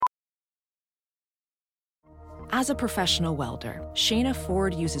As a professional welder, Shayna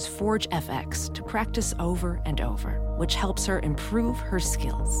Ford uses Forge FX to practice over and over, which helps her improve her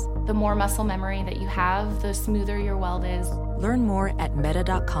skills. The more muscle memory that you have, the smoother your weld is. Learn more at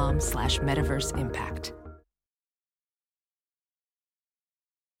meta.com/metaverseimpact.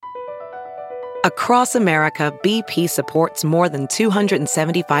 Across America, BP supports more than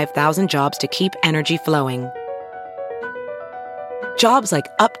 275,000 jobs to keep energy flowing. Jobs like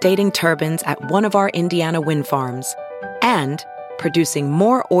updating turbines at one of our Indiana wind farms and producing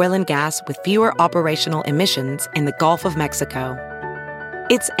more oil and gas with fewer operational emissions in the Gulf of Mexico.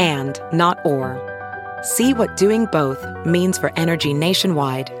 It's and, not or. See what doing both means for energy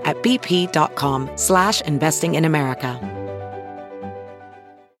nationwide at bp.com/investing in America.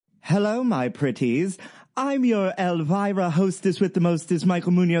 Hello, my pretties. I'm your Elvira hostess with the mostest,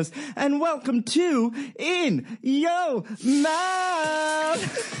 Michael Munoz, and welcome to In Yo Mouth.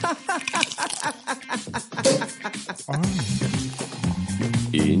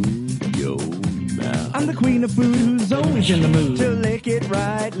 In Yo Mouth. I'm the queen of food who's always in the mood to lick it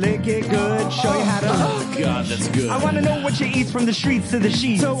right, lick it good, show you how to. Oh, God, that's good. I want to know what you eat from the streets to the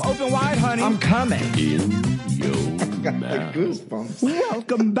sheets. So open wide, honey. I'm coming. In Yo Got the goosebumps.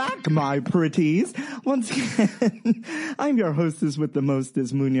 Welcome back, my pretties. Once again, I'm your hostess with the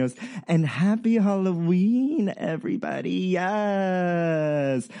mostest, Munoz, and happy Halloween, everybody.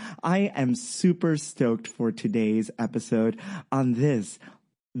 Yes. I am super stoked for today's episode on this,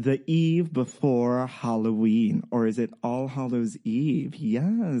 the eve before Halloween, or is it All Hallows Eve?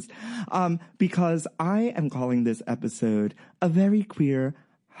 Yes. Because I am calling this episode a very queer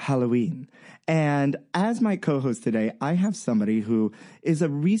Halloween. And as my co-host today, I have somebody who is a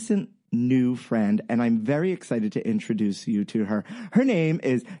recent new friend, and I'm very excited to introduce you to her. Her name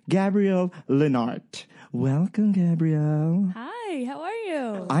is Gabrielle Linart. Welcome, Gabrielle. Hi, how are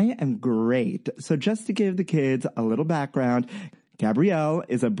you? I am great. So just to give the kids a little background, Gabrielle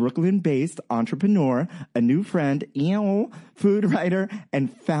is a Brooklyn-based entrepreneur, a new friend, food writer, and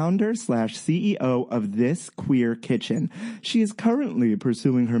founder/CEO of This Queer Kitchen. She is currently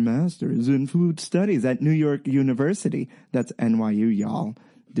pursuing her master's in food studies at New York University. That's NYU, y'all.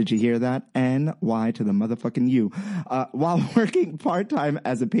 Did you hear that? N-Y to the motherfucking U. While working part-time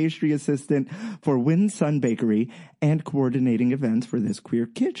as a pastry assistant for Wind Sun Bakery and coordinating events for This Queer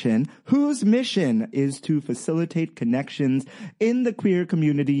Kitchen, whose mission is to facilitate connections in the queer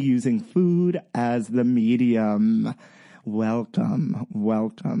community using food as the medium. Welcome.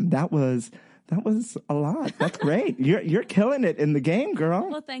 That was a lot. That's great. You're killing it in the game, girl.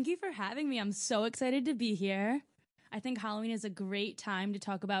 Well, thank you for having me. I'm so excited to be here. I think Halloween is a great time to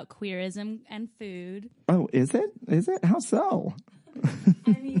talk about queerism and food. Oh, is it? How so?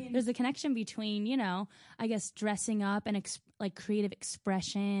 I mean, there's a connection between, I guess dressing up and creative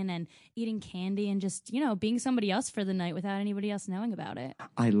expression and eating candy and just, being somebody else for the night without anybody else knowing about it.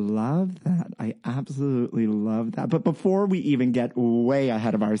 I love that. I absolutely love that. But before we even get way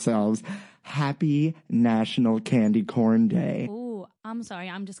ahead of ourselves, happy National Candy Corn Day. Ooh, I'm sorry.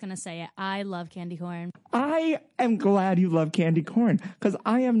 I'm just going to say it. I love candy corn. I am glad you love candy corn because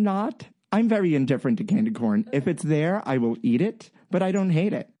I am not. I'm very indifferent to candy corn. If it's there, I will eat it, but I don't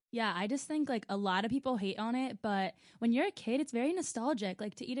hate it. Yeah, I just think a lot of people hate on it, but when you're a kid, it's very nostalgic,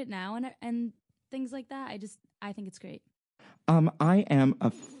 to eat it now and things like that. I think it's great. I am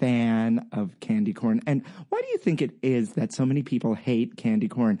a fan of candy corn. And why do you think it is that so many people hate candy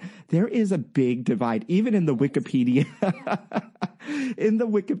corn? There is a big divide, even in the Wikipedia, in the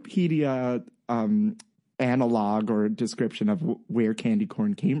Wikipedia analog or description of where candy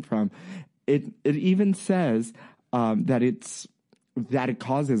corn came from. It even says that it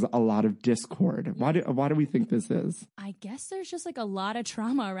causes a lot of discord. Why do we think this is? I guess there's just a lot of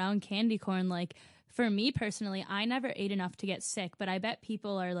trauma around candy corn. For me personally, I never ate enough to get sick, but I bet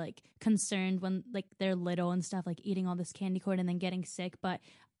people are concerned when they're little and stuff, eating all this candy corn and then getting sick. But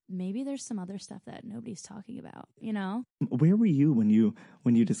maybe there's some other stuff that nobody's talking about, Where were you when you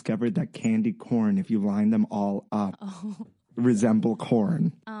discovered that candy corn, if you line them all up, resemble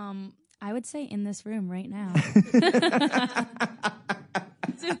corn? I would say in this room right now.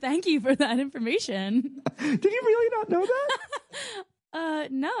 So thank you for that information. Did you really not know that?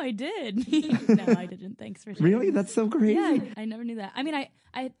 No, I did. No, I didn't. Thanks for sharing. Really? That's so crazy. Yeah, I never knew that. I mean,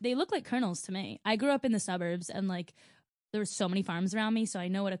 they look like kernels to me. I grew up in the suburbs and there were so many farms around me, so I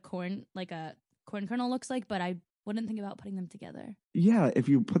know what a corn kernel looks like, but I wouldn't think about putting them together. Yeah, if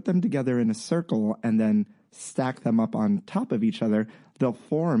you put them together in a circle and then stack them up on top of each other, they'll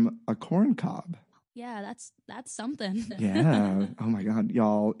form a corn cob. Yeah, that's something. Yeah. Oh my God,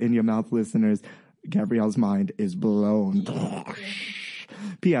 y'all, In Your Mouth listeners, Gabrielle's mind is blown.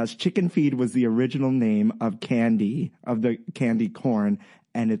 P.S. Chicken feed was the original name of the candy corn,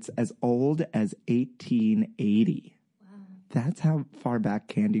 and it's as old as 1880. Wow. That's how far back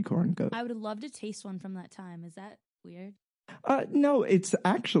candy corn goes. I would love to taste one from that time. Is that weird? No, it's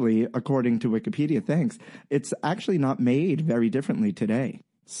actually, according to Wikipedia, thanks, it's actually not made very differently today.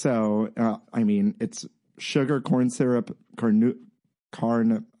 So, it's sugar, corn syrup, auba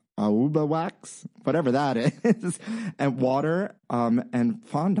wax, whatever that is, and water, and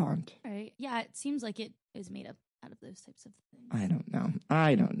fondant. All right. Yeah, it seems like it is made up out of those types of things.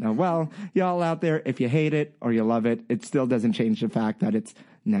 I don't know. Well, y'all out there, if you hate it or you love it, it still doesn't change the fact that it's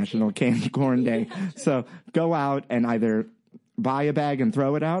National Candy Corn Day. So go out and either buy a bag and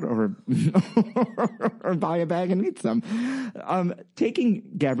throw it out or or buy a bag and eat some. Taking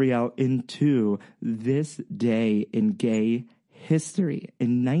Gabrielle into this day in gay history.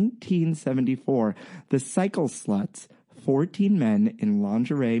 In 1974, the Cycle Sluts, 14 men in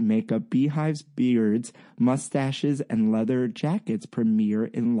lingerie, makeup, beehives, beards, mustaches, and leather jackets premiere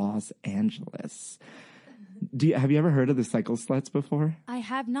in Los Angeles. Have you ever heard of the Cycle Sluts before? I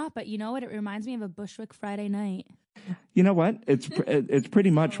have not, but you know what? It reminds me of a Bushwick Friday night. You know what? It's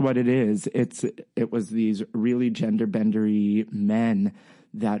pretty much what it is. It was these really gender-bendery men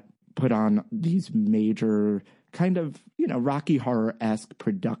that put on these major kind of, Rocky Horror-esque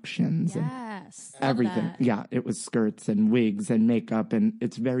productions. Yes. And everything. That. Yeah, it was skirts and wigs and makeup, and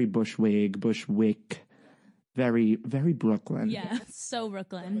it's very Bushwick, very, very Brooklyn. Yeah, so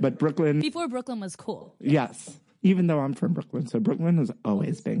Brooklyn. But Brooklyn... Before Brooklyn was cool. Yes. Even though I'm from Brooklyn, so Brooklyn has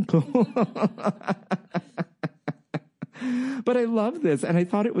always been cool. But I love this, and I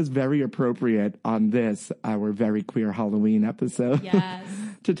thought it was very appropriate on this, our very queer Halloween episode, yes,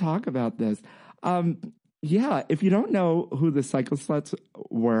 to talk about this. Yeah, if you don't know who the Cycle Sluts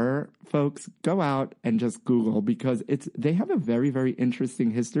were, folks, go out and just Google, because they have a very, very interesting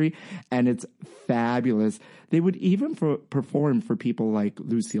history, and it's fabulous. They would even perform for people like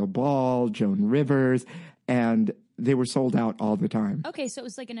Lucille Ball, Joan Rivers, and they were sold out all the time. Okay, so it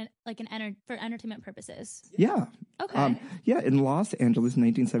was for entertainment purposes. Yeah. Okay. In Los Angeles,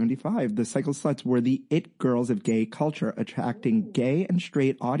 1975, the Cycle Sluts were the it girls of gay culture, attracting gay and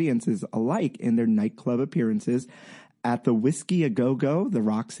straight audiences alike in their nightclub appearances at the Whiskey A Go Go, the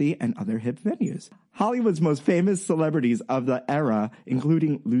Roxy, and other hip venues. Hollywood's most famous celebrities of the era,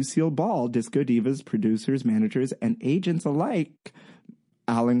 including Lucille Ball, disco divas, producers, managers, and agents alike,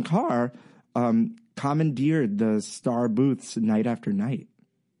 Alan Carr, commandeered the star booths night after night.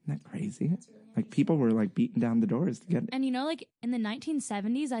 Isn't that crazy? Really nice. People were beating down the doors to get. And in the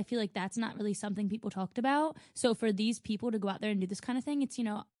 1970s, I feel like that's not really something people talked about. So for these people to go out there and do this kind of thing,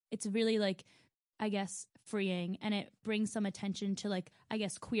 it's really I guess freeing, and it brings some attention to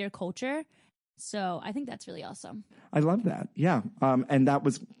queer culture. So I think that's really awesome. I love that. Yeah. And that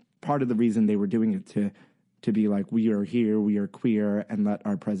was part of the reason they were doing it, to be we are here, we are queer, and let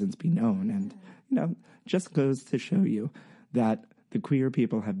our presence be known. And just goes to show you that the queer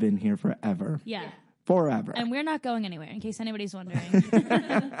people have been here forever. Yeah. Forever. And we're not going anywhere, in case anybody's wondering.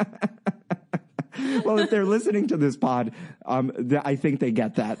 Well, if they're listening to this pod, I think they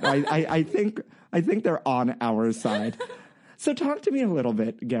get that. I think they're on our side. So talk to me a little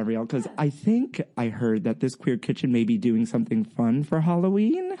bit, Gabrielle, because I think I heard that this queer kitchen may be doing something fun for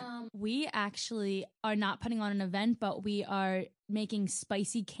Halloween. We actually are not putting on an event, but we are making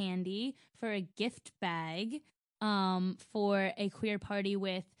spicy candy for a gift bag for a queer party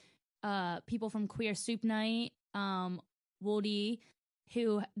with people from Queer Soup Night, Woody,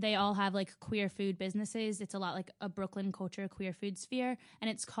 who they all have queer food businesses. It's a lot like a Brooklyn culture queer food sphere, and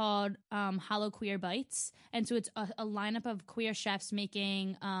it's called Hollow Queer Bites. And so it's a lineup of queer chefs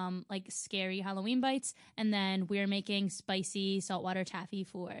making scary Halloween bites, and then we're making spicy saltwater taffy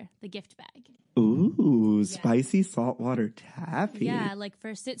for the gift bag. Ooh, yeah. Spicy saltwater taffy. Yeah,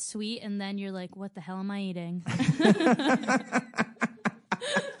 first it's sweet, and then you're like, what the hell am I eating?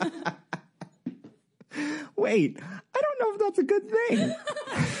 Wait, I don't know if that's a good thing.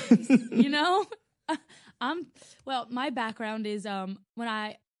 Well, my background is when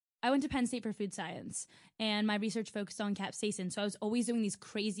I went to Penn State for food science, and my research focused on capsaicin. So I was always doing these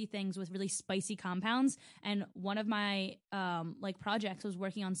crazy things with really spicy compounds. And one of my projects was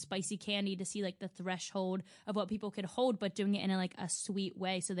working on spicy candy to see the threshold of what people could hold, but doing it in a sweet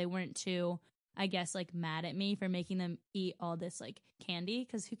way, so they weren't too, I guess, mad at me for making them eat all this candy,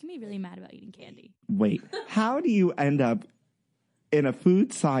 because who can be really mad about eating candy? Wait, how do you end up in a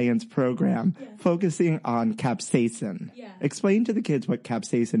food science program focusing on capsaicin? Yeah. Explain to the kids what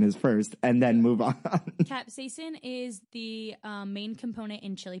capsaicin is first, and then move on. Capsaicin is the main component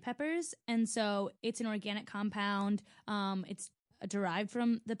in chili peppers, and so it's an organic compound. It's derived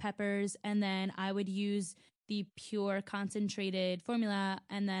from the peppers, and then I would use the pure concentrated formula,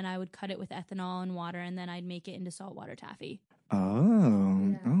 and then I would cut it with ethanol and water, and then I'd make it into saltwater taffy.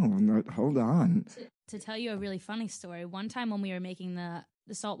 Oh, no, hold on. To tell you a really funny story, one time when we were making the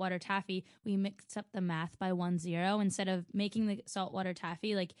saltwater taffy, we mixed up the math by 1-0. Instead of making the saltwater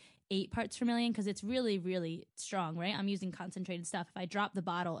taffy like 8 parts per million, because it's really, really strong, right? I'm using concentrated stuff. If I drop the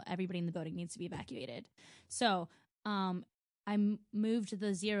bottle, everybody in the building needs to be evacuated. So I moved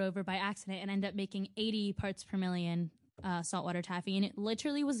the 0 over by accident and ended up making 80 parts per million saltwater taffy, and it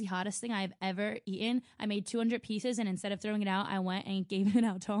literally was the hottest thing I've ever eaten. I made 200 pieces, and instead of throwing it out, I went and gave it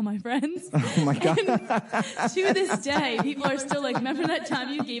out to all my friends. Oh my God. To this day, people are still like, remember that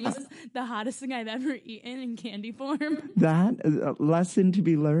time you gave us the hottest thing I've ever eaten in candy form? That lesson to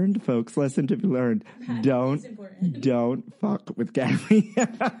be learned, folks. Lesson to be learned. Don't fuck with Gabby. You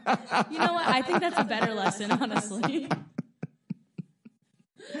know what? I think that's a better lesson, honestly.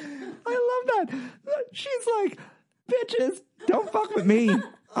 I love that. She's like, bitches, don't fuck with me.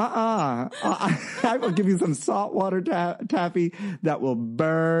 I will give you some saltwater taffy that will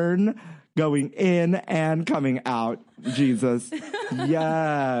burn going in and coming out. Jesus.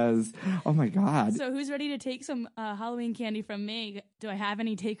 Yes. Oh my God. So who's ready to take some Halloween candy from me? Do I have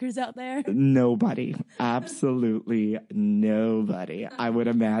any takers out there? Nobody. Absolutely nobody, I would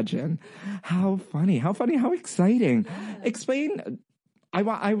imagine. How funny. How exciting. Explain. I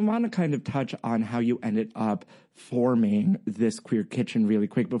want to kind of touch on how you ended up forming this queer kitchen really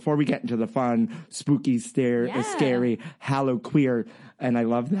quick before we get into the fun, spooky, scary, Hallow Queer. And I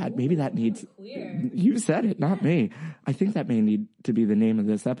love that. Maybe that needs... Queer. You said it, not me. I think that may need to be the name of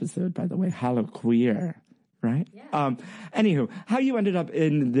this episode, by the way. Hallow Queer. Right? Yeah. Anywho, how you ended up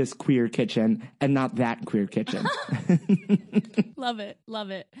in this queer kitchen and not that queer kitchen. Love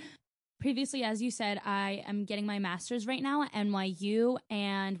it. Previously, as you said, I am getting my master's right now at NYU.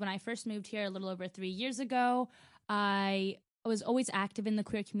 And when I first moved here a little over 3 years ago, I was always active in the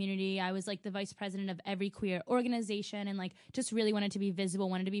queer community. I was like the vice president of every queer organization and like just really wanted to be visible,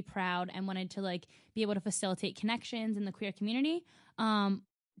 wanted to be proud, and wanted to like be able to facilitate connections in the queer community.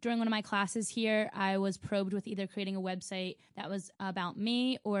 During one of my classes here, I was probed with either creating a website that was about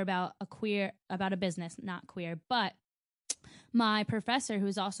me or about a business, not queer, but my professor,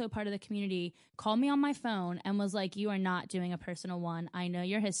 who's also part of the community, called me on my phone and was like, you are not doing a personal one. I know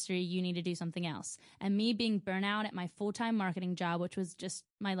your history. You need to do something else. And me being burnout at my full-time marketing job, which was just,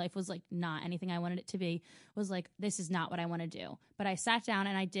 my life was like not anything I wanted it to be, was like, this is not what I want to do. But I sat down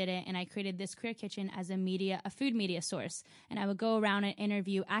and I did it, and I created this queer kitchen as a food media source. And I would go around and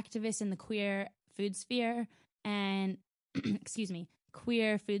interview activists in the queer food sphere and,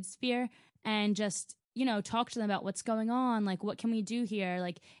 queer food sphere, and just, talk to them about what's going on, like, what can we do here?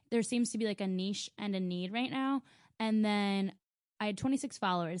 Like, there seems to be, like, a niche and a need right now. And then I had 26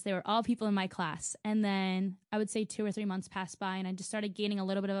 followers. They were all people in my class. And then I would say 2 or 3 months passed by, and I just started gaining a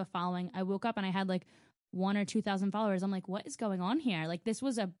little bit of a following. I woke up and I had, like, 1,000 or 2,000 followers. I'm like, what is going on here? Like, this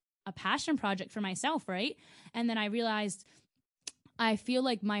was a passion project for myself, right? And then I realized I feel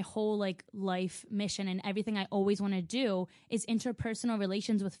like my whole like life mission and everything I always want to do is interpersonal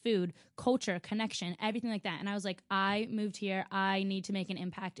relations with food, culture, connection, everything like that. And I was like, I moved here. I need to make an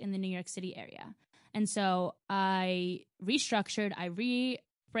impact in the New York City area. And so I restructured, I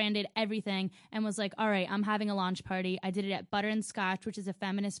rebranded everything, and was like, all right, I'm having a launch party. I did it at Butter and Scotch, which is a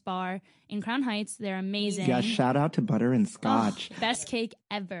feminist bar in Crown Heights. They're amazing. Yeah, shout out to Butter and Scotch. Oh, best cake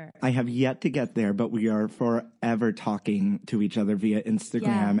ever. I have yet to get there, but we are forever talking to each other via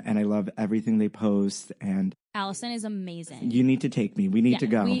Instagram, and I love everything they post. And Allison is amazing. You need to take me. We need to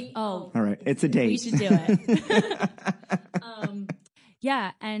go. All right. It's a date. We should do it.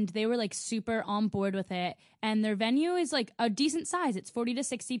 Yeah, and they were like super on board with it. And their venue is like a decent size. It's 40 to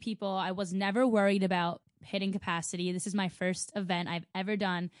 60 people. I was never worried about hitting capacity. This is my first event I've ever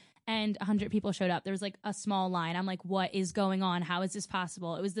done. And 100 people showed up. There was like a small line. I'm like, what is going on? How is this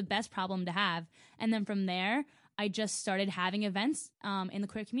possible? It was the best problem to have. And then from there, I just started having events in the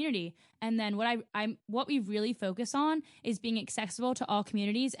queer community. And then what we really focus on is being accessible to all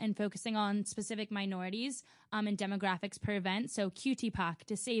communities and focusing on specific minorities and demographics per event. So QTPOC,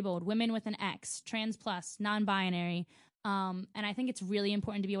 disabled, women with an X, trans plus, non-binary. And I think it's really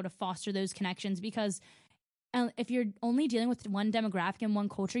important to be able to foster those connections, because if you're only dealing with one demographic and one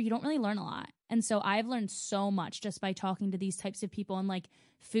culture, you don't really learn a lot. And so I've learned so much just by talking to these types of people, and like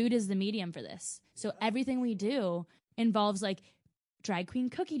food is the medium for this. So everything we do involves like drag queen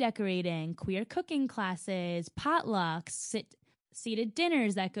cookie decorating, queer cooking classes, potlucks, seated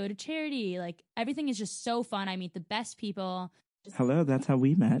dinners that go to charity. Like everything is just so fun. I meet the best people. Hello, that's how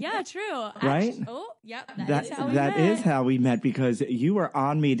we met. Yeah, true. Right? Yep. That is how we that met. is how we met, because you were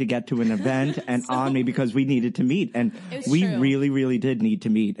on me to get to an event and on me because we needed to meet, and It was we true. really did need to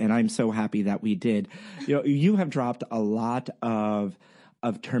meet, and I'm so happy that we did. You have dropped a lot of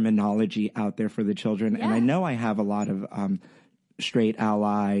terminology out there for the children, and I know I have a lot of straight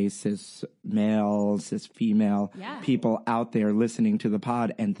allies, cis male, cis female people out there listening to the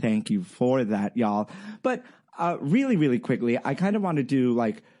pod, and thank you for that, y'all. But really quickly, I kind of want to do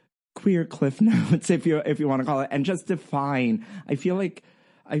like queer cliff notes, if you want to call it, and just define. I feel like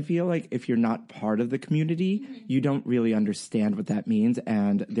if you're not part of the community, you don't really understand what that means,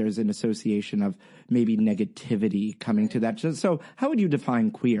 and there's an association of maybe negativity coming to that. So how would you define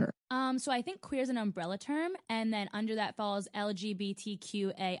queer? So I think queer is an umbrella term, and then under that falls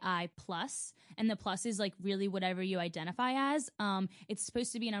LGBTQAI+, and the plus is like really whatever you identify as. It's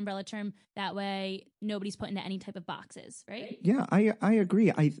supposed to be an umbrella term, that way nobody's put into any type of boxes, right? Yeah, I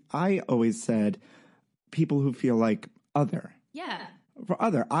agree. I always said people who feel like other. Yeah. For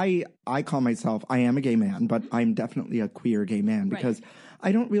other, I call myself, I am a gay man, but I'm definitely a queer gay man, because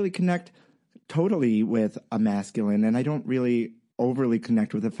I don't really connect totally with a masculine, and I don't really overly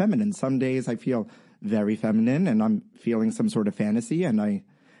connect with a feminine. Some days I feel very feminine and I'm feeling some sort of fantasy, and I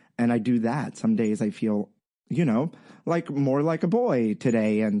do that. Some days I feel, like more like a boy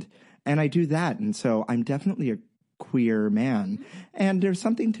today, and I do that. And so I'm definitely a queer man. And there's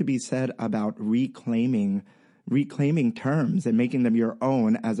something to be said about reclaiming terms and making them your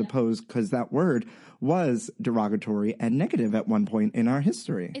own, as opposed, because that word was derogatory and negative at one point in our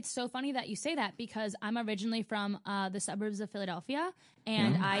history. It's so funny that you say that, because I'm originally from the suburbs of Philadelphia,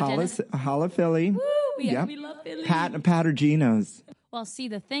 and Holla Philly. Woo! Yep. We love Philly. Pat or Gino's. Well, see,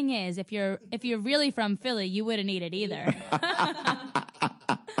 the thing is, if you're really from Philly, you wouldn't eat it either.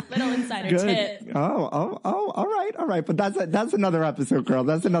 Little insider tip. Oh, all right. But that's another episode, girl.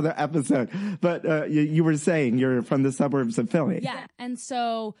 That's another episode. But you were saying you're from the suburbs of Philly. Yeah, and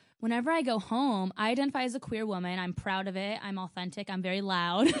so whenever I go home, I identify as a queer woman. I'm proud of it. I'm authentic. I'm very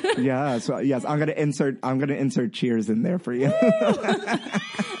loud. Yeah. So yes, I'm gonna insert cheers in there for you.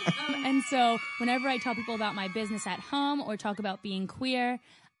 And so whenever I tell people about my business at home or talk about being queer,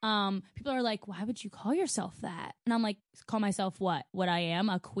 people are like, why would you call yourself that? And I'm like, call myself what? What I am,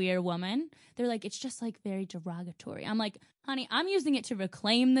 a queer woman? They're like, it's just like very derogatory. I'm like, honey, I'm using it to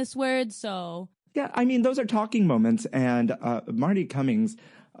reclaim this word, so. Yeah, I mean, those are talking moments. And Marty Cummings,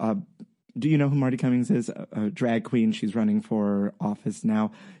 do you know who Marty Cummings is? A drag queen. She's running for office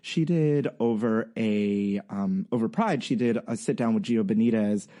now. She did over Pride, she did a sit down with Gio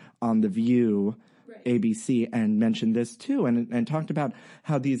Benitez on The View, ABC, and mentioned this too, and talked about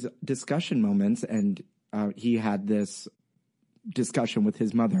how these discussion moments, and he had this discussion with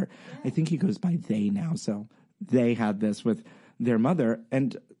his mother. I think he goes by they now, so they had this with their mother,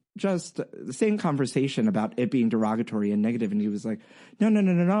 and just the same conversation about it being derogatory and negative, and he was like,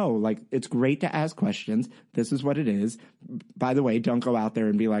 no, like, it's great to ask questions. This is what it is. By the way, don't go out there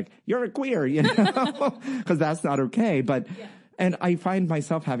and be like, you're a queer, because that's not okay. But and I find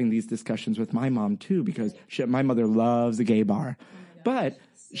myself having these discussions with my mom too, because my mother loves a gay bar, but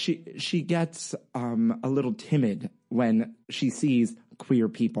she gets a little timid when she sees queer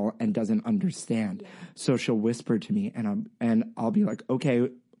people and doesn't understand. So she'll whisper to me, and I'll be like, okay,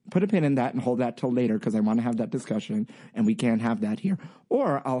 put a pin in that and hold that till later, because I want to have that discussion, and we can't have that here.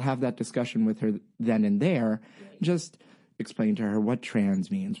 Or I'll have that discussion with her then and there, just explain to her what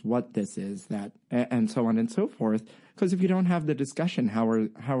trans means, what this is, that, and so on and so forth. Because if you don't have the discussion, how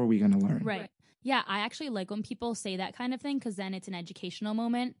are we going to learn? Right. Yeah, I actually like when people say that kind of thing, because then it's an educational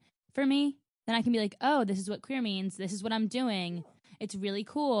moment for me. Then I can be like, oh, this is what queer means. This is what I'm doing. It's really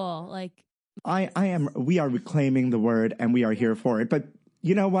cool. Like, we are reclaiming the word, and we are here for it. But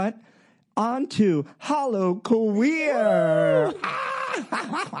you know what? On to Hollow Queer.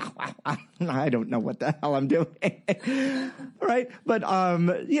 I don't know what the hell I'm doing. Right? But,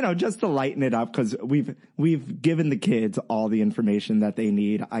 just to lighten it up, because we've given the kids all the information that they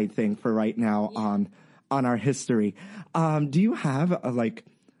need, I think, for right now on our history. Do you have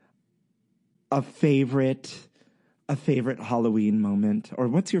a favorite Halloween moment? Or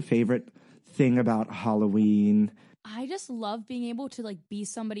what's your favorite thing about Halloween? I just love being able to like be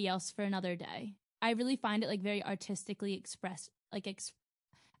somebody else for another day. I really find it like very artistically expressed,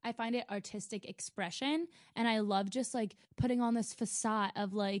 I find it artistic expression, and I love just like putting on this facade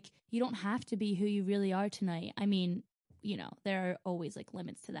of like, you don't have to be who you really are tonight. I mean, there are always like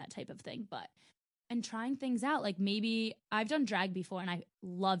limits to that type of thing, and trying things out. Like maybe I've done drag before, and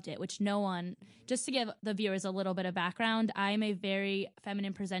loved it, which no one, just to give the viewers a little bit of background, I'm a very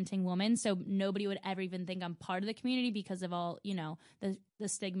feminine presenting woman, so nobody would ever even think I'm part of the community because of all, the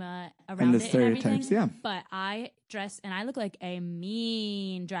stigma around and the it stereotypes, and everything. yeah. But I dress and I look like a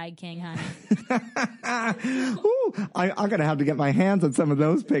mean drag king, honey. Ooh, I'm gonna have to get my hands on some of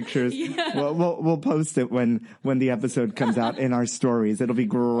those pictures. Yeah. We'll post it when the episode comes out in our stories. It'll be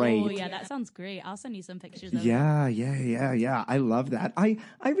great. Oh yeah, that sounds great. I'll send you some pictures of it. Yeah. I love that. I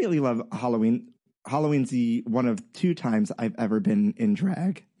really love Halloween. Halloween's one of 2 times I've ever been in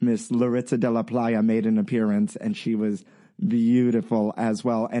drag. Miss Laritza de la Playa made an appearance, and she was beautiful as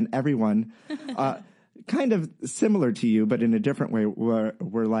well. And everyone, kind of similar to you, but in a different way,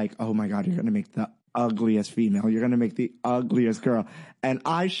 we're like, oh my God, you're going to make the ugliest female. You're going to make the ugliest girl. And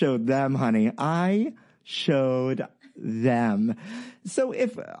I showed them, honey. I showed them. So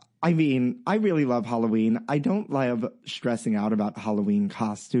I really love Halloween. I don't love stressing out about Halloween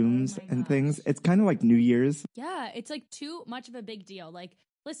costumes and things. It's kind of like New Year's. Yeah, it's like too much of a big deal. Like,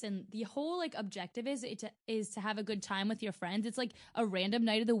 listen, the whole like objective is to have a good time with your friends. It's like a random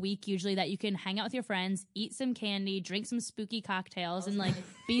night of the week usually that you can hang out with your friends, eat some candy, drink some spooky cocktails, and like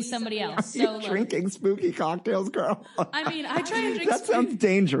be somebody else. So drinking spooky cocktails, girl. I mean, I try and drink. That sounds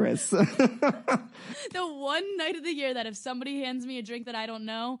dangerous. The one night of the year that if somebody hands me a drink that I don't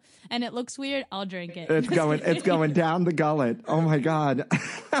know and it looks weird, I'll drink it. It's going down the gullet. Oh my God.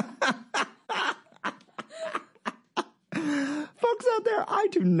 Folks out there, I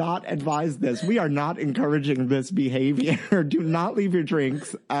do not advise this. We are not encouraging this behavior. Do not leave your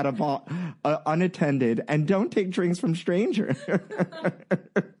drinks at a bar unattended, and don't take drinks from strangers. But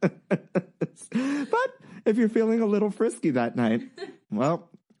if you're feeling a little frisky that night, well,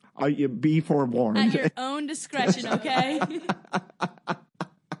 you be forewarned. At your own discretion, okay?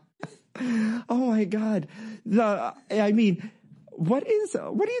 Oh my God. What do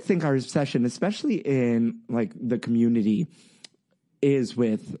you think our obsession, especially in like the community, is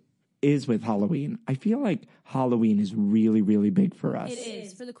with Halloween? I feel like Halloween is really, really big for us. It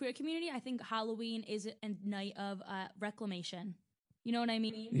is. For the queer community, I think Halloween is a night of reclamation. You know what I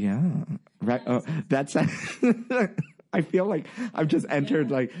mean? Yeah. That's I feel like I've just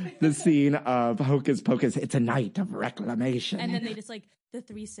entered like the scene of Hocus Pocus. It's a night of reclamation. And then they just like the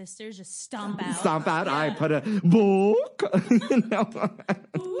 3 sisters just stomp out. Stomp out. Yeah. I put a book.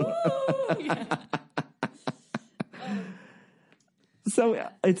 Ooh, yeah. So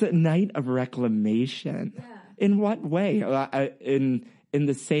it's a night of reclamation. Yeah. In what way? In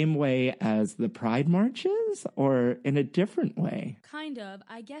the same way as the Pride marches, or in a different way? Kind of.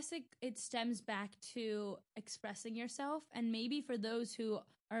 I guess it stems back to expressing yourself, and maybe for those who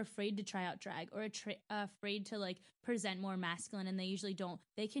are afraid to try out drag or afraid to like present more masculine, and they usually don't,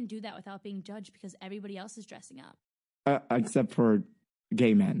 they can do that without being judged because everybody else is dressing up. Except for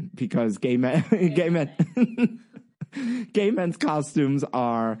gay men, because gay men's costumes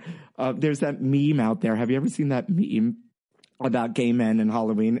are, there's that meme out there. Have you ever seen that meme about gay men in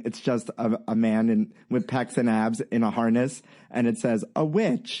Halloween? It's just a man with pecs and abs in a harness, and it says a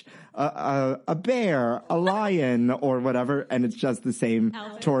witch, a bear, a lion, or whatever, and it's just the same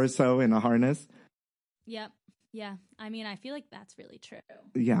torso in a harness. Yep. Yeah. I mean, I feel like that's really true.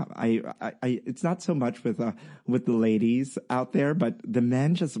 Yeah. I it's not so much with the ladies out there, but the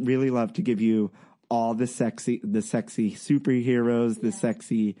men just really love to give you all the sexy superheroes, the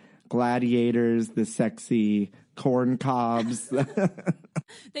sexy gladiators, the sexy corn cobs.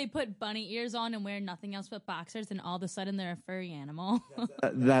 They put bunny ears on and wear nothing else but boxers, and all of a sudden they're a furry animal.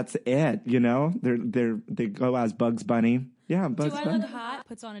 That's it, you know? They go as Bugs Bunny. Yeah, Bugs Bunny. Do I look hot?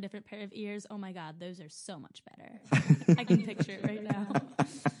 Puts on a different pair of ears. Oh my God, those are so much better. I can picture it right now.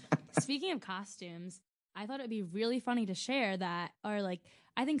 Speaking of costumes, I thought it would be really funny to share that, or like,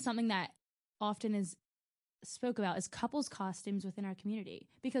 I think something that often is spoke about is couples costumes within our community,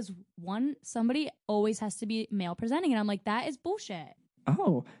 because somebody always has to be male presenting, and I'm like, that is bullshit.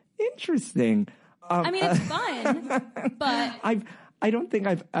 Oh, interesting. I mean, it's fun, but I don't think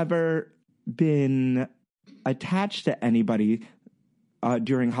I've ever been attached to anybody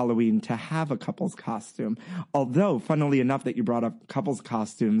during Halloween to have a couple's costume. Although, funnily enough, that you brought up couple's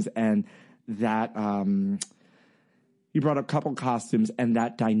costumes and that you brought up couple costumes and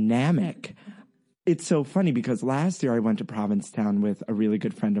that dynamic. It's so funny because last year I went to Provincetown with a really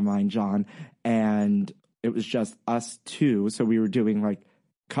good friend of mine, John, and it was just us two. So we were doing like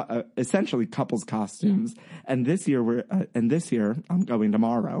essentially couples costumes. And this year I'm going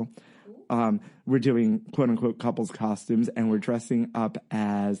tomorrow. We're doing quote unquote couples costumes, and we're dressing up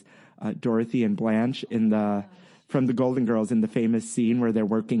as Dorothy and Blanche from the Golden Girls in the famous scene where they're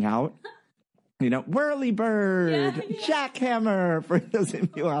working out. Whirly Bird, Jackhammer. For those of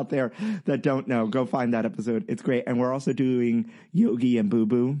you out there that don't know, go find that episode. It's great. And we're also doing Yogi and Boo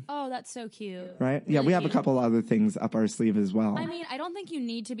Boo. Oh, that's so cute. Right? Yeah, we have a couple other things up our sleeve as well. I mean, I don't think you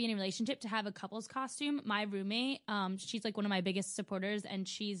need to be in a relationship to have a couple's costume. My roommate, she's like one of my biggest supporters, and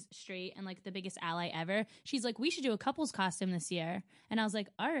she's straight and like the biggest ally ever. She's like, we should do a couple's costume this year. And I was like,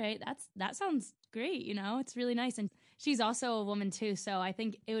 all right, that sounds great. It's really nice. And she's also a woman too. So I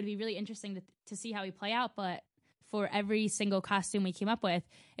think it would be really interesting to see how we play out. But for every single costume we came up with,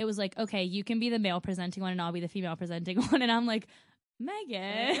 it was like, okay, you can be the male presenting one and I'll be the female presenting one. And I'm like,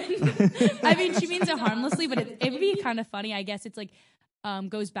 Megan. I mean, she means it harmlessly, but it would be kind of funny. I guess it's like,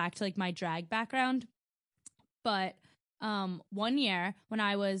 goes back to like my drag background. But one year when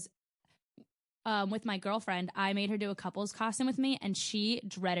I was with my girlfriend, I made her do a couple's costume with me, and she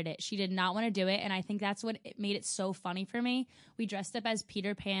dreaded it. She did not want to do it, and I think that's what made it so funny for me. We dressed up as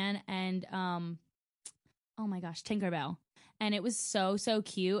Peter Pan and, oh my gosh, Tinkerbell. And it was so, so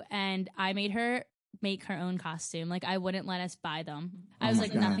cute, and I made her make her own costume. Like, I wouldn't let us buy them. I was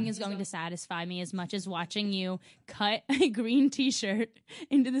like, nothing is going to satisfy me as much as watching you cut a green t-shirt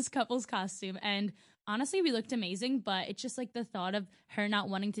into this couple's costume. And honestly, we looked amazing, but it's just like the thought of her not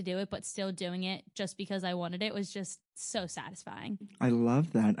wanting to do it, but still doing it just because I wanted it was just so satisfying. I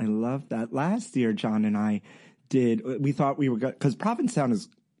love that. I love that. Last year, John and I we thought we were good, because Provincetown is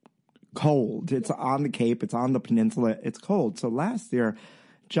cold. It's on the Cape. It's on the peninsula. It's cold. So last year,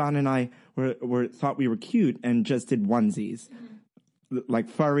 John and I thought we were cute and just did onesies. Like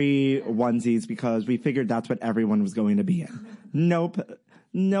furry onesies, because we figured that's what everyone was going to be in. Nope.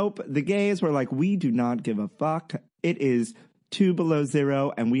 The gays were like, we do not give a fuck. It is 2 below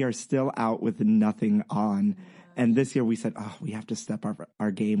zero, and we are still out with nothing on. And this year we said, we have to step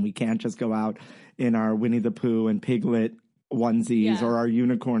our game. We can't just go out in our Winnie the Pooh and Piglet onesies or our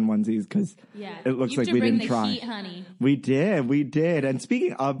unicorn onesies, because it looks like we didn't try. Heat, honey. We did. And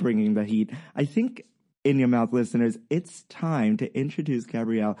speaking of bringing the heat, I think, In Your Mouth listeners, it's time to introduce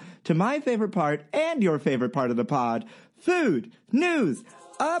Gabrielle to my favorite part and your favorite part of the pod, Food News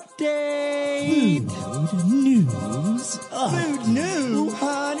Update. Food news. Food news,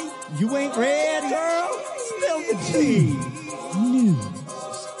 honey. You ain't ready, girl? Spill the tea. News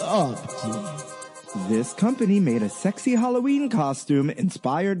update. This company made a sexy Halloween costume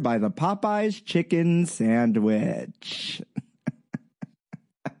inspired by the Popeyes chicken sandwich.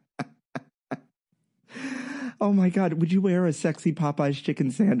 Oh my God, would you wear a sexy Popeyes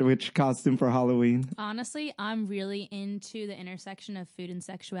chicken sandwich costume for Halloween? Honestly, I'm really into the intersection of food and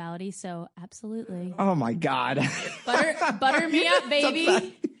sexuality, so absolutely. Oh my God. Butter me up,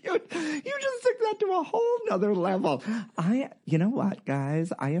 baby. You just took that to a whole nother level. You know what,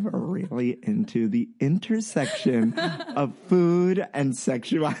 guys? I am really into the intersection of food and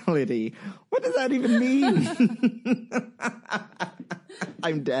sexuality. What does that even mean?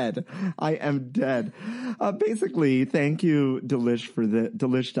 I'm dead. I am dead. Basically, thank you,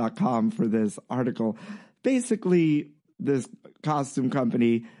 Delish.com for this article. Basically, this costume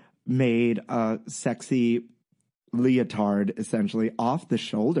company made a sexy leotard, essentially, off the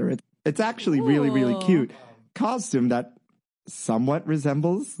shoulder. It's actually really, really cute costume that somewhat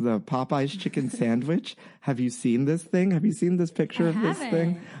resembles the Popeyes chicken sandwich. Have you seen this thing? Have you seen this picture of this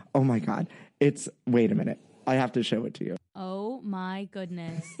thing? Oh my God. Wait a minute. I have to show it to you. Oh my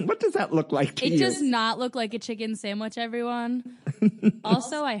goodness. What does that look like to you? It does not look like a chicken sandwich, everyone.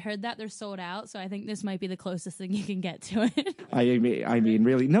 Also, I heard that they're sold out, so I think this might be the closest thing you can get to it. I mean,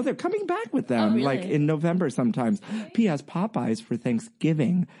 really. No, they're coming back with them, really? like in November sometimes. P.S. Popeyes for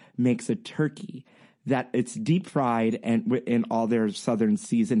Thanksgiving makes a turkey that it's deep fried and in all their southern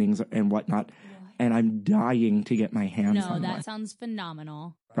seasonings and whatnot. And I'm dying to get my hands on No, that one. sounds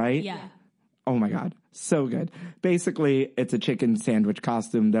phenomenal. Right? Yeah. Oh my God. So good. Basically, it's a chicken sandwich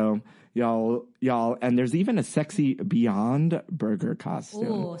costume though. Y'all, and there's even a sexy Beyond Burger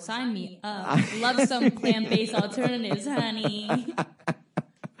costume. Ooh, sign me up. Love some plant-based alternatives, honey.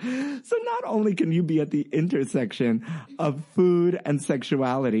 So not only can you be at the intersection of food and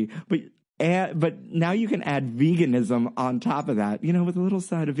sexuality, but now you can add veganism on top of that, with a little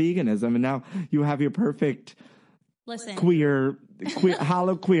side of veganism. And now you have your perfect queer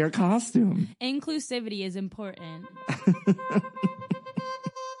hollow queer costume. Inclusivity is important.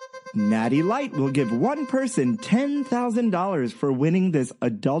 Natty Light will give one person $10,000 for winning this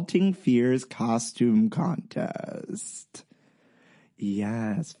Adulting Fears costume contest.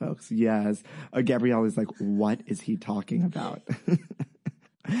 Yes, folks, yes. Gabrielle is like, what is he talking about?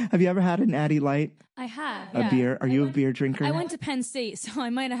 Have you ever had a Natty Light? I have. A beer? Are you a beer drinker? I went to Penn State, so I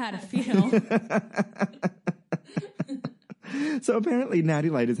might have had a few. So apparently Natty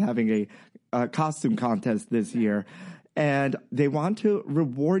Light is having costume contest this year. And they want to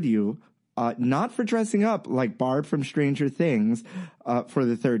reward you, not for dressing up like Barb from Stranger Things for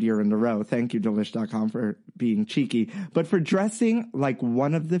the third year in a row. Thank you, Delish.com, for being cheeky. But for dressing like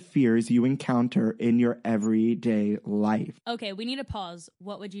one of the fears you encounter in your everyday life. Okay, we need to pause.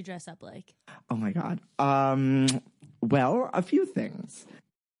 What would you dress up like? Oh, my God. Well, a few things.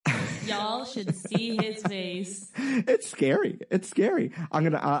 Y'all should see his face. It's scary. It's scary.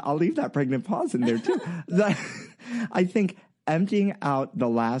 I'll leave that pregnant pause in there too. I think emptying out the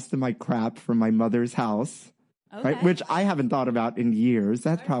last of my crap from my mother's house, right? Which I haven't thought about in years.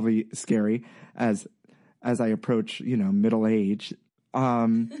 That's probably scary as I approach, middle age. Or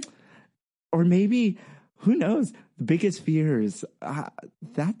maybe, who knows, the biggest fears,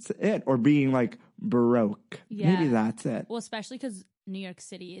 that's it. Or being like broke. Yeah. Maybe that's it. Well, especially because New York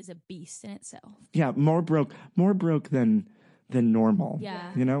City is a beast in itself. Yeah, more broke than normal.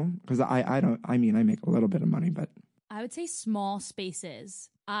 Yeah. Because I make a little bit of money, but I would say small spaces.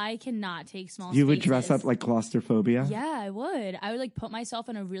 I cannot take small spaces. You would dress up like claustrophobia? Yeah, I would. I would like put myself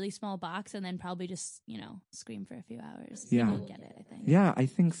in a really small box and then probably just, scream for a few hours. Yeah. People would get it, I think. Yeah, I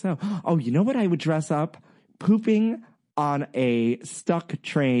think so. Oh, you know what I would dress up? Pooping on a stuck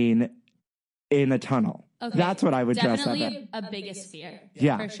train in a tunnel. Okay. That's what I would dress up as. Definitely a biggest fear.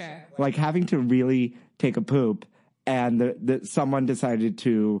 Yeah. For sure. Like having to really take a poop and someone decided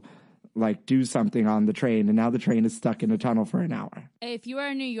to do something on the train and now the train is stuck in a tunnel for an hour. If you are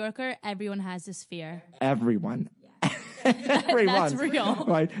a New Yorker, everyone has this fear. Everyone. Everyone. That's real.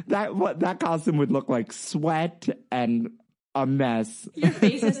 Right. That costume would look like sweat and a mess. Your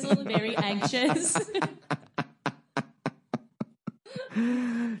face is still very anxious.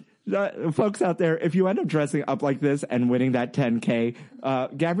 Folks out there, if you end up dressing up like this and winning that 10K,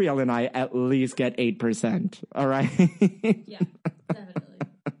 Gabrielle and I at least get 8%. All right? Yeah,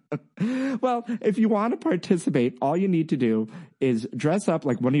 definitely. Well, if you want to participate, all you need to do is dress up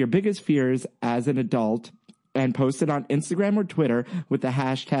like one of your biggest fears as an adult and post it on Instagram or Twitter with the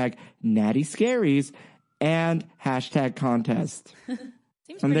hashtag #NattyScaries and hashtag contest.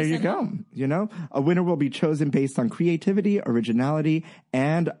 And there you go. A winner will be chosen based on creativity, originality,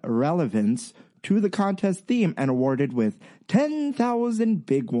 and relevance to the contest theme and awarded with 10,000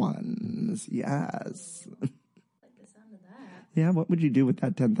 big ones. Yes. Yeah, what would you do with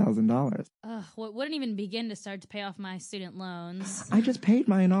that $10,000? Well, wouldn't even begin to start to pay off my student loans. I just paid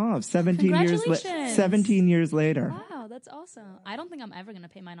mine off 17 years later. Wow, that's awesome. I don't think I'm ever going to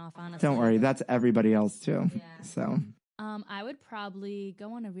pay mine off, honestly. Don't worry, that's everybody else too. Yeah. So, I would probably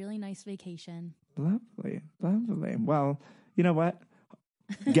go on a really nice vacation. Lovely. Well, you know what?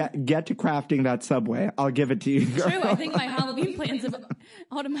 Get to crafting that Subway. I'll give it to you, girl. True, I think my Halloween plans have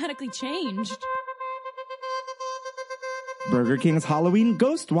automatically changed. Burger King's Halloween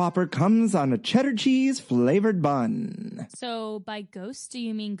Ghost Whopper comes on a cheddar cheese flavored bun. So by ghost, do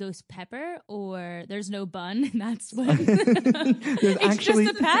you mean ghost pepper or there's no bun? That's what. It's just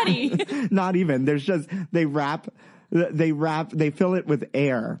a patty. Not even. There's just, they fill it with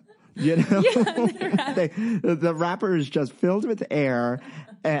air. Yeah, the wrapper is just filled with air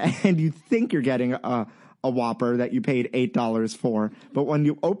and you think you're getting a Whopper that you paid $8 for. But when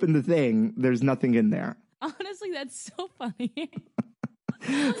you open the thing, there's nothing in there. Honestly, that's so funny.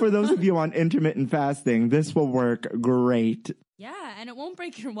 For those of you on intermittent fasting, this will work great. Yeah, and it won't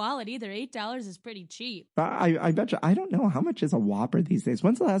break your wallet either. $8 is pretty cheap. I bet you. I don't know how much is a Whopper these days.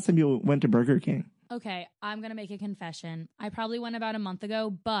 When's the last time you went to Burger King? Okay, I'm going to make a confession. I probably went about a month ago,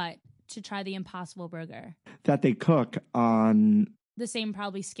 but to try the Impossible Burger. That they cook on the same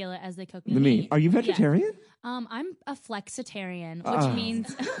probably skillet as they cook the meat. Are you vegetarian? Yeah. I'm a flexitarian, which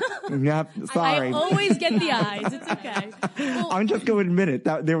means yep, sorry. I always get the eyes. It's okay. Well, I'm just going to admit it.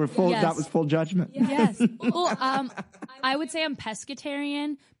 That they were full. Yes. That was full judgment. Yes. Well, I would say I'm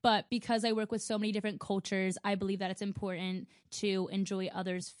pescatarian, but because I work with so many different cultures, I believe that it's important to enjoy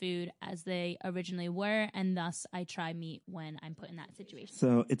others' food as they originally were, and thus I try meat when I'm put in that situation.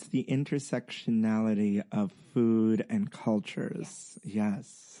 So it's the intersectionality of food and cultures.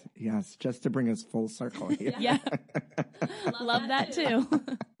 Yes. Just to bring us full circle here. Yeah. Love that too.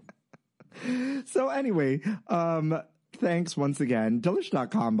 So anyway, thanks once again.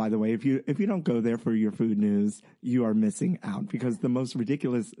 Delish.com, by the way, if you don't go there for your food news, you are missing out because they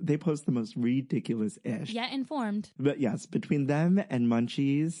post the most ridiculous-ish. Yeah, informed. But yes, between them and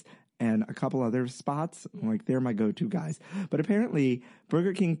Munchies and a couple other spots, they're my go-to guys. But apparently,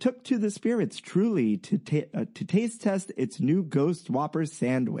 Burger King took to the spirits truly to taste test its new Ghost Whopper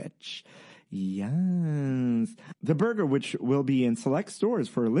sandwich. Yes. The burger, which will be in select stores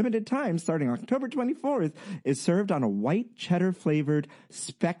for a limited time starting October 24th, is served on a white cheddar flavored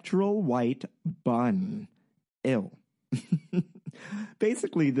spectral white bun. Ew.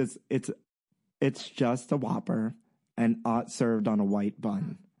 Basically, it's just a Whopper and served on a white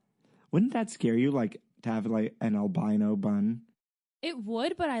bun. Wouldn't that scare you, like, to have like an albino bun? It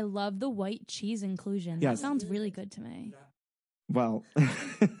would, but I love the white cheese inclusion. Yes. That sounds really good to me. Well,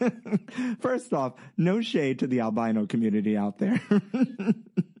 first off, no shade to the albino community out there.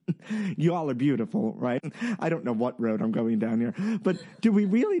 You all are beautiful, right? I don't know what road I'm going down here, but do we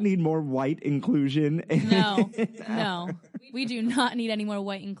really need more white inclusion? No, we do not need any more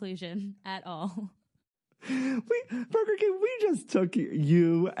white inclusion at all. Burger King, we just took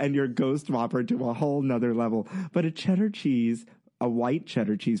you and your Ghost Whopper to a whole nother level. But a white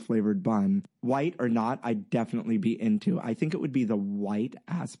cheddar cheese flavored bun, white or not, I'd definitely be into. I think it would be the white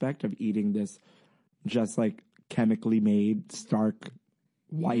aspect of eating this just like chemically made, stark,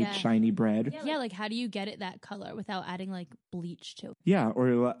 white, shiny bread. Yeah, like how do you get it that color without adding like bleach to it? Yeah,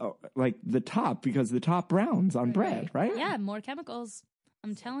 or like the top, because the top browns on bread, right? Yeah, more chemicals.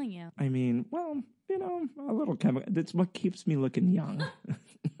 I'm telling you. I mean, well, a little chemical. That's what keeps me looking young.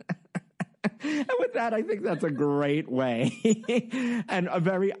 And with that, I think that's a great way and a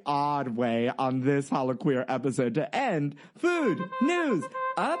very odd way on this Holoqueer episode to end Food News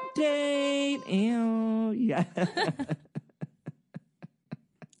Update. Ew, yeah.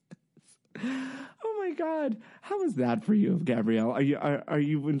 Oh my God. How was that for you, Gabrielle? Are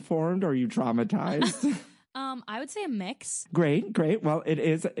you informed or are you traumatized? I would say a mix. Great. Well, it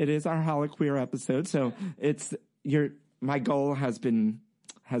is our Holoqueer episode, so my goal has been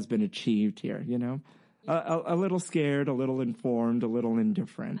achieved here, a little scared, a little informed, a little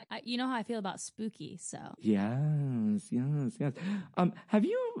indifferent. You know how I feel about spooky, so. Yes. Have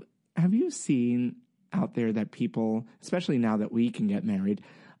you seen out there that people, especially now that we can get married,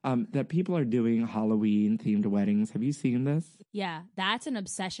 that people are doing Halloween themed weddings? Have you seen this? Yeah, that's an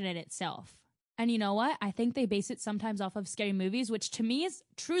obsession in itself. And you know what? I think they base it sometimes off of scary movies, which to me is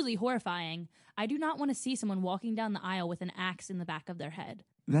truly horrifying. I do not want to see someone walking down the aisle with an axe in the back of their head.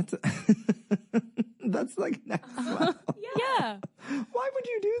 That's like next level. Yeah. Why would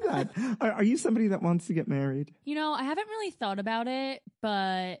you do that? Are you somebody that wants to get married? I haven't really thought about it,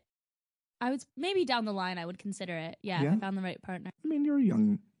 but I would maybe down the line I would consider it. Yeah, if I found the right partner. I mean, you're a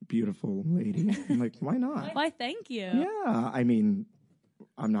young, beautiful lady. I'm like, why not? Why, thank you. Yeah, I mean,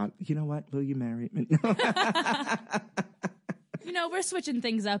 I'm not. You know what? Will you marry me? We're switching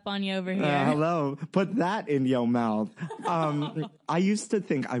things up on you over here. Hello. Put that in your mouth. I used to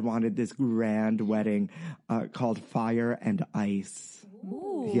think I wanted this grand wedding called Fire and Ice.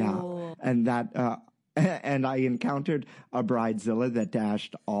 Ooh. Yeah. And that, and I encountered a bridezilla that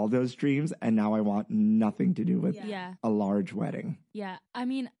dashed all those dreams, and now I want nothing to do with a large wedding. Yeah. I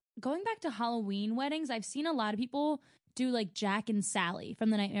mean, going back to Halloween weddings, I've seen a lot of people do like Jack and Sally from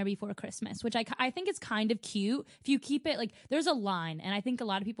The Nightmare Before Christmas, which I think is kind of cute. If you keep it like, there's a line, and I think a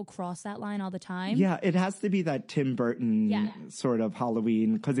lot of people cross that line all the time. Yeah, it has to be that Tim Burton sort of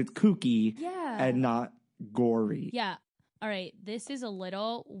Halloween, because it's kooky and not gory. Yeah. All right, this is a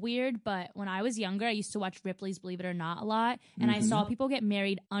little weird, but when I was younger, I used to watch Ripley's Believe It or Not a lot, and I saw people get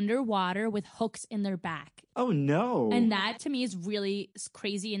married underwater with hooks in their back. Oh, no. And that, to me, is really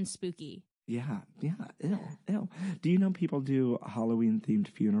crazy and spooky. Yeah, ew. Do you know people do Halloween-themed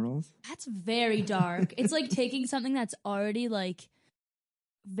funerals? That's very dark. It's like taking something that's already, like,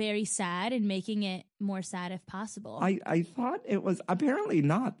 very sad and making it more sad if possible. I thought it was apparently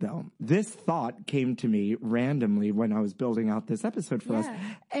not, though. This thought came to me randomly when I was building out this episode for us.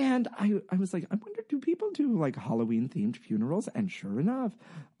 And I was like, I wonder, do people do like Halloween themed funerals? And sure enough,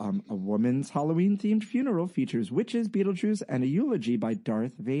 a woman's Halloween themed funeral features witches, Beetlejuice, and a eulogy by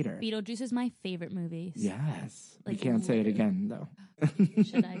Darth Vader. Beetlejuice is my favorite movies. Yes. Like, you can't say it again, though.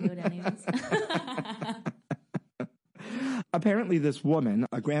 Should I do it anyways? Apparently, this woman,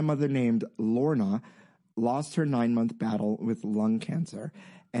 a grandmother named Lorna, lost her 9-month battle with lung cancer,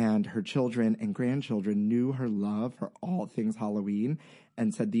 and her children and grandchildren knew her love for all things Halloween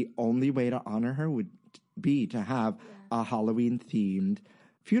and said the only way to honor her would be to have a Halloween-themed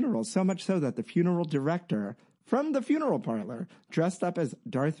funeral, so much so that the funeral director from the funeral parlor dressed up as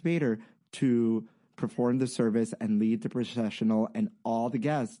Darth Vader to perform the service and lead the processional, and all the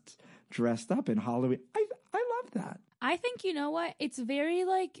guests dressed up in Halloween. I love that. I think, you know what? It's very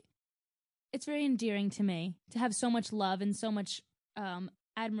endearing to me to have so much love and so much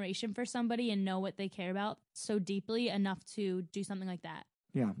admiration for somebody and know what they care about so deeply enough to do something like that.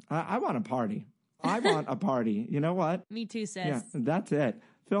 Yeah, I want a party. I want a party. You know what? Me too, sis. Yeah, that's it.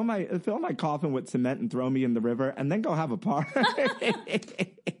 fill my coffin with cement and throw me in the river, and then go have a party.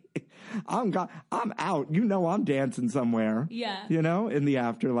 I'm out. You know, I'm dancing somewhere. Yeah. You know, in the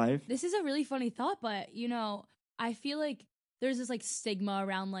afterlife. This is a really funny thought, but, you know, I feel like there's this, like, stigma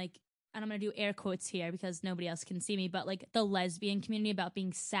around, like, and I'm going to do air quotes here because nobody else can see me, but, like, the lesbian community about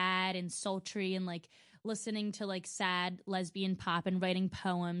being sad and sultry and, like, listening to, like, sad lesbian pop and writing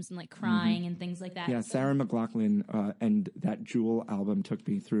poems and, like, crying and things like that. Yeah, Sarah McLachlan and that Jewel album took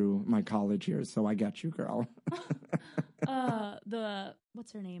me through my college years, so I get you, girl.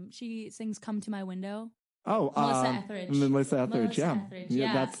 What's her name? She sings "Come to My Window." Oh, Melissa Etheridge. Melissa Etheridge, Melissa yeah. Etheridge,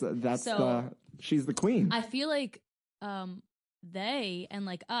 Yeah, yeah. that's So, she's the queen. I feel like they and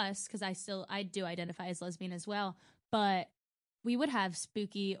like us, because I do identify as lesbian as well, but we would have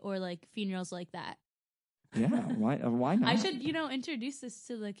spooky or like funerals like that. Yeah, why not? I should, introduce this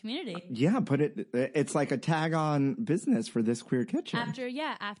to the community. Yeah, it's like a tag on business for this queer kitchen. After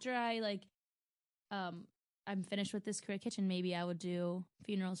I I'm finished with this queer kitchen, maybe I would do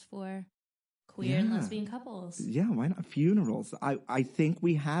funerals for queer and lesbian couples. Yeah, why not? Funerals. I think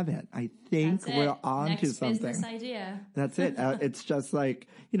we have it. I think we're on to something. Business idea. That's it. It's just like,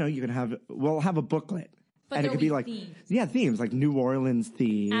 we'll have a booklet. But and it could be like, themes. Yeah, themes, like New Orleans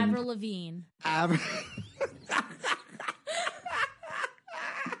theme. Avril Lavigne. Not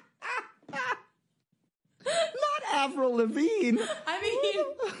Avril Lavigne. I mean...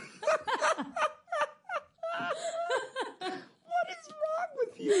 What is wrong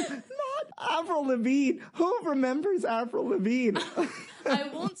with you? Not Avril Lavigne. Who remembers Avril Lavigne? I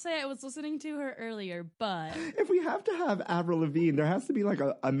won't say I was listening to her earlier, but... If we have to have Avril Lavigne, there has to be like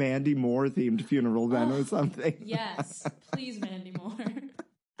a Mandy Moore themed funeral then or something. Yes. Please, Mandy Moore.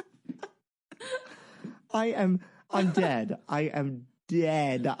 I'm dead. I am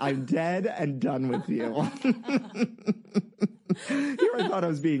dead. I'm dead and done with you. Here I thought I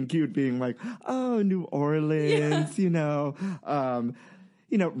was being cute, being like, oh, New Orleans,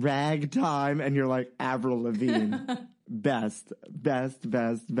 ragtime, and you're like, Avril Lavigne. Best.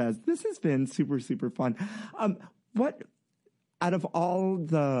 This has been super, super fun. What, out of all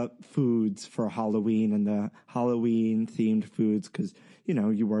the foods for Halloween and the Halloween themed foods, because,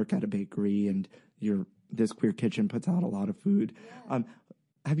 you work at a bakery and this queer kitchen puts out a lot of food. Yeah.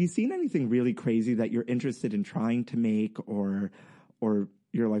 Have you seen anything really crazy that you're interested in trying to make, or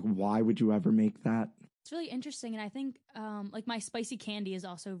you're like, why would you ever make that? It's really interesting, and I think like my spicy candy is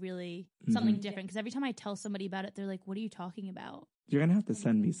also really something different, because every time I tell somebody about it, they're like, what are you talking about? You're gonna have to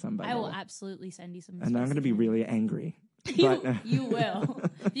send me somebody. I will absolutely send you some. And I'm gonna be really angry. You will.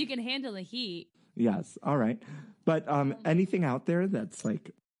 If you can handle the heat. Yes. All right. But anything out there that's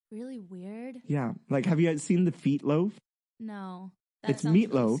like really weird? Yeah. Like, have you seen the feet loaf? No. It's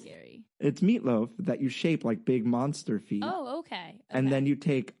meatloaf. Really scary. It's meatloaf that you shape like big monster feet. Oh, okay. And then you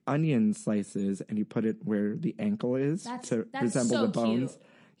take onion slices and you put it where the ankle is to resemble so the bones.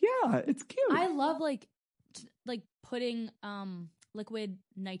 Cute. Yeah, it's cute. I love like putting liquid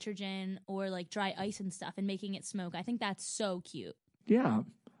nitrogen or like dry ice and stuff and making it smoke. I think that's so cute. Yeah.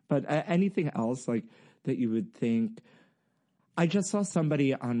 But anything else like that you would think? I just saw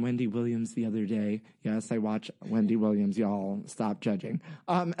somebody on Wendy Williams the other day. Yes, I watch Wendy Williams. Y'all stop judging.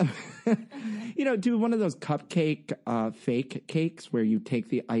 Do one of those cupcake fake cakes where you take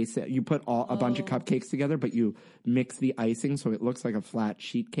the ice, you put a bunch of cupcakes together, but you mix the icing so it looks like a flat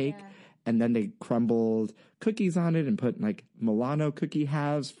sheet cake. Yeah. And then they crumbled cookies on it and put like Milano cookie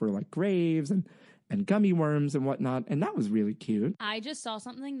halves for like graves and gummy worms and whatnot. And that was really cute. I just saw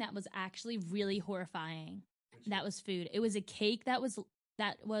something that was actually really horrifying. That was food. It was a cake that was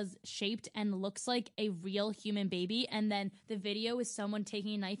shaped and looks like a real human baby. And then the video is someone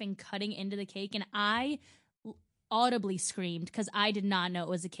taking a knife and cutting into the cake. And I audibly screamed because I did not know it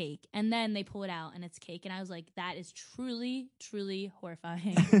was a cake. And then they pull it out and it's cake. And I was like, that is truly, truly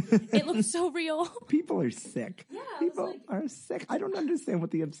horrifying. It looks so real. People are sick. Yeah, people are sick. I don't understand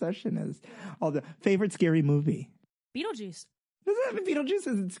what the obsession is. All the favorite scary movie. Beetlejuice. Doesn't that mean Beetlejuice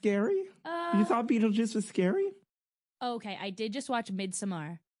isn't scary? You thought Beetlejuice was scary? Okay, I did just watch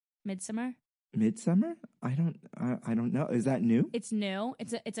Midsommar. Midsommar? I don't know. Is that new? It's new.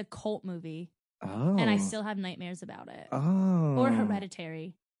 It's a cult movie. Oh. And I still have nightmares about it. Oh. Or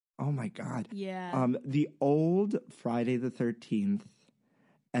Hereditary. Oh my God. Yeah. The old Friday the 13th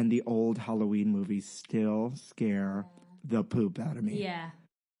and the old Halloween movies still scare the poop out of me. Yeah.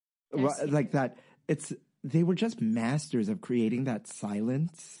 Like that. They were just masters of creating that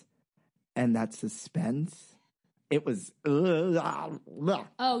silence and that suspense. It was. Oh,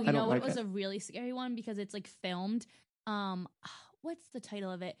 you know what was a really scary one because it's like filmed. what's the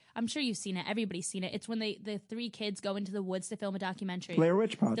title of it? I'm sure you've seen it. Everybody's seen it. It's when the 3 kids go into the woods to film a documentary. Blair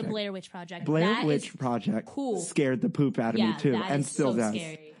Witch Project. The Blair Witch Project. Blair Witch Project scared the poop out of me too, and still does.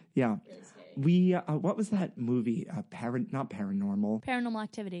 Scary. Yeah. Really scary. We what was that movie? Not Paranormal. Paranormal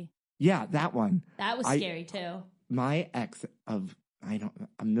Activity. Yeah, that one. That was scary too. My ex of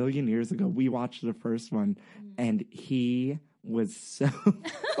a million years ago, we watched the first one, and he was so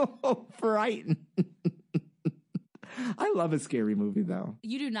frightened. I love a scary movie, though.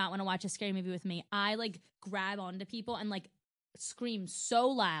 You do not want to watch a scary movie with me. I grab onto people and scream so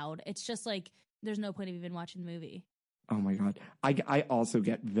loud. It's just there's no point of even watching the movie. Oh my God. I also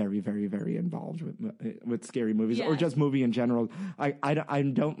get very, very, very involved with scary movies or just movie in general. I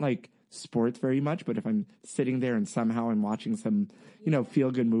don't like sports very much, but if I'm sitting there and somehow I'm watching some,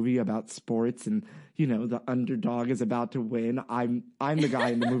 feel-good movie about sports and, the underdog is about to win, I'm the guy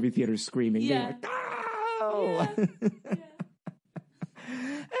in the movie theater screaming. Being like, "No!" Yeah.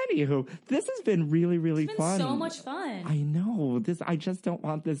 Anywho, this has been really, really fun. So much fun. I know. I just don't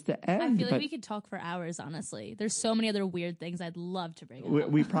want this to end. I feel like we could talk for hours, honestly. There's so many other weird things I'd love to bring up.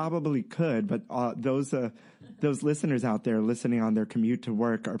 We probably could, but those listeners out there listening on their commute to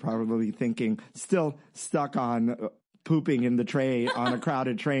work are probably thinking, still stuck on pooping in the tray on a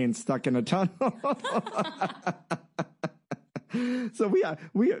crowded train, stuck in a tunnel. So we got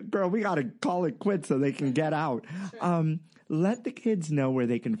to call it quits so they can get out. Sure. Let the kids know where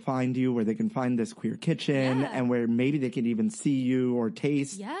they can find you, where they can find this queer kitchen, and where maybe they can even see you or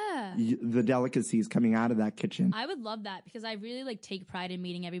taste the delicacies coming out of that kitchen. I would love that because I really take pride in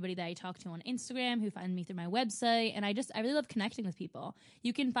meeting everybody that I talk to on Instagram who find me through my website, and I really love connecting with people.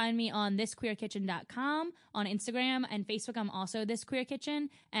 You can find me on thisqueerkitchen.com, on Instagram and Facebook. I'm also This Queer Kitchen,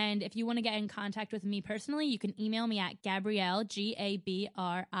 and if you want to get in contact with me personally, you can email me at Gabrielle,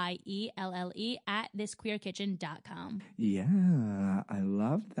 GABRIELLE at thisqueerkitchen.com. Yeah, I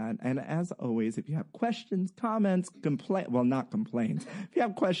love that. And as always, if you have questions, comments, not complaints. If you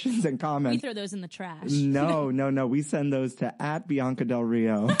have questions and comments. We throw those in the trash. No. We send those to @Bianca Del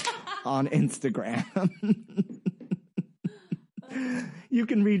Rio on Instagram. You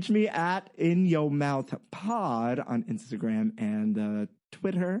can reach me at In Yo Mouth Pod on Instagram and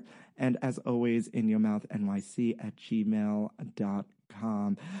Twitter. And as always,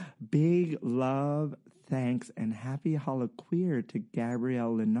 inyourmouthnyc@gmail.com. Big love, thanks, and happy Holoqueer to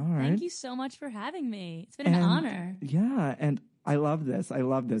Gabrielle Lennard. Thank you so much for having me. It's been an honor. Yeah, and I love this.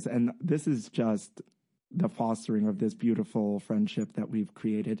 And this is just the fostering of this beautiful friendship that we've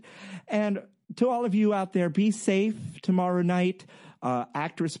created. And to all of you out there, be safe tomorrow night.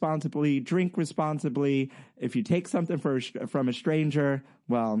 Act responsibly, drink responsibly. If you take something from a stranger,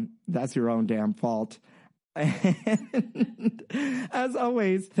 well, that's your own damn fault. And as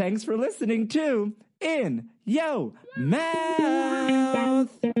always, thanks for listening to In Yo Mouth.